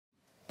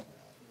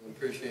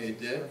Appreciate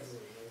that.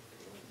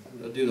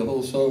 I do the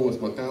whole song with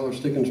my collar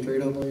sticking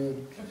straight up on it.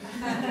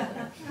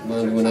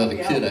 Reminds me when I was a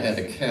kid, I had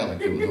a cowlick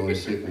that was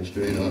always sticking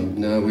straight on.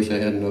 Now I wish I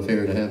had enough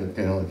hair to have a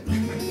cowlick.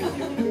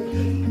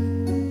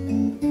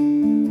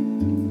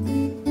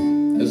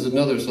 This is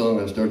another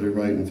song I started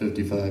writing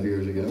 55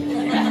 years ago.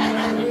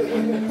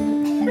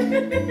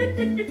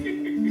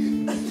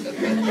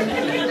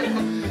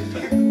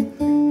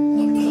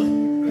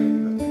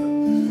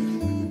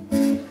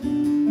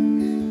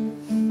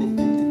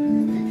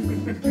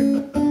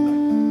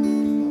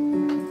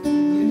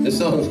 This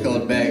song's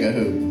called Bag of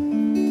Hope.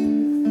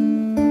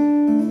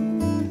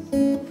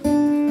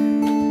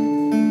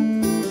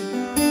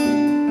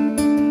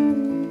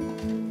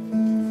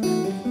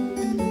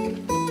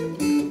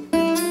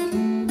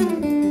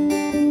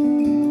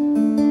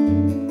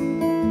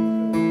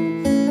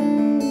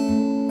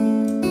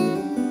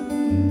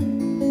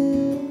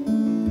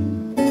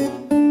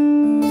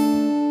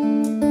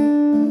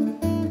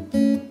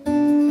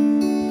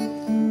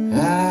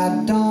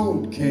 I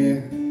don't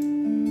care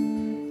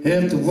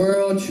if the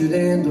world should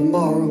end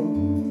tomorrow,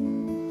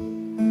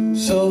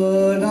 so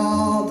would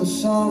all the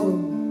sorrow,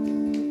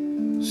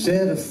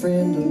 said a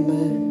friend of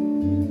mine.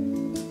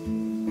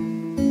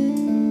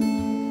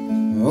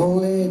 We're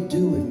only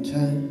doing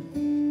time.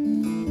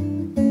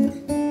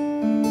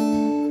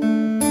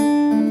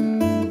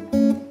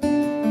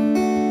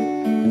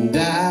 And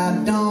I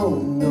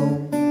don't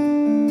know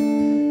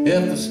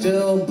if I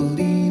still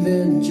believe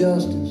in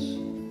justice.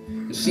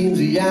 It seems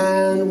the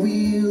iron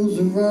wheels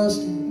are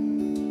rusted.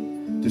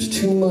 There's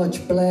too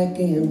much black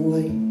and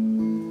white.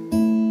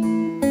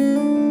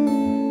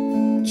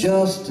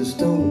 Justice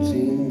don't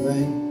seem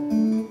right.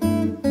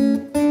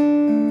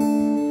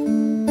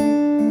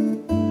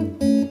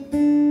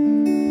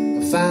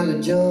 I finally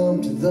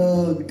jumped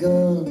the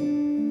gun,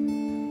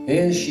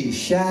 and she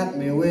shot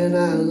me when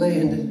I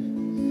landed.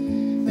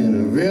 And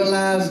I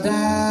realized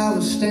I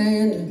was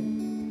standing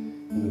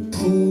in a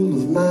pool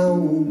of my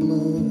own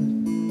blood,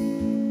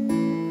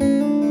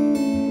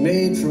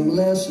 made from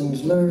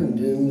lessons learned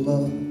in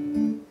love.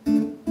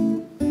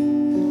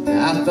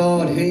 I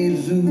thought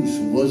Jesus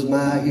was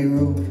my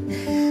hero.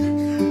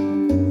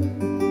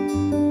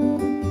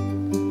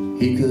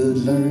 He could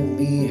learn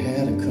me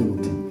how to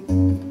cope.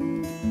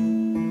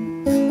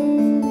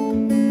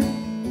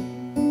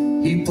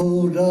 He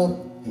pulled up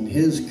in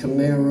his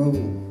Camaro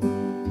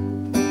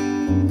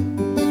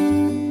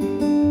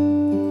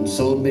and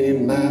sold me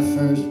my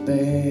first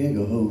bag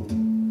of hope.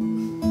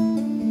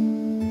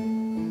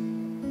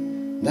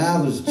 I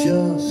was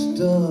just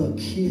a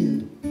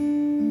kid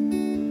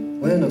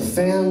when I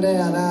found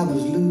out I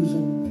was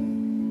losing,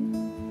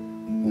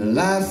 and a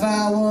life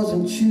I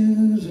wasn't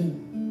choosing,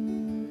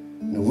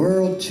 and a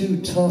world too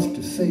tough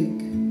to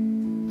fake,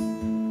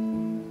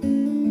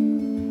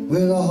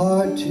 with a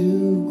heart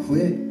too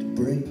quick to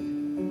break.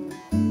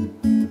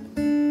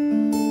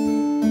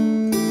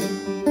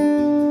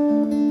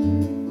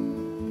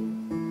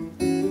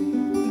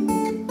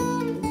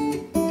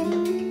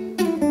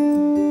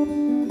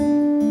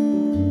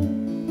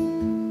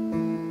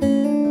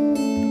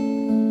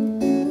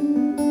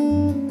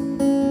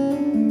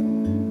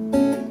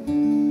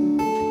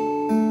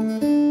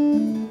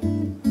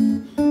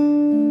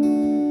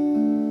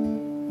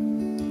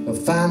 I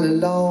finally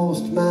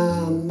lost my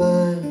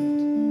mind,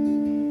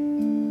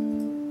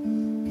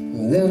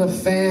 and then I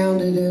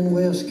found it in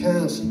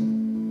Wisconsin,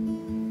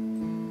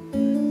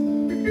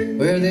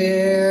 where the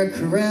air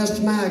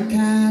caressed my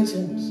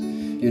conscience.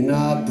 You know,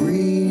 I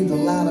breathe a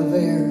lot of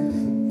air,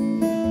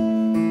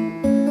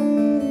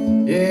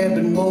 yeah,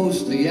 but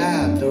mostly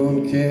I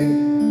don't care.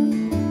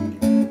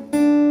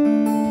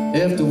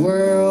 If the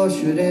world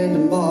should end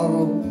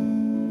tomorrow,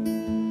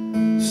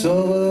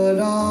 so would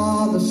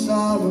all the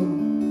sorrow,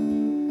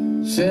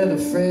 said a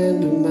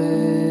friend of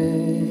mine.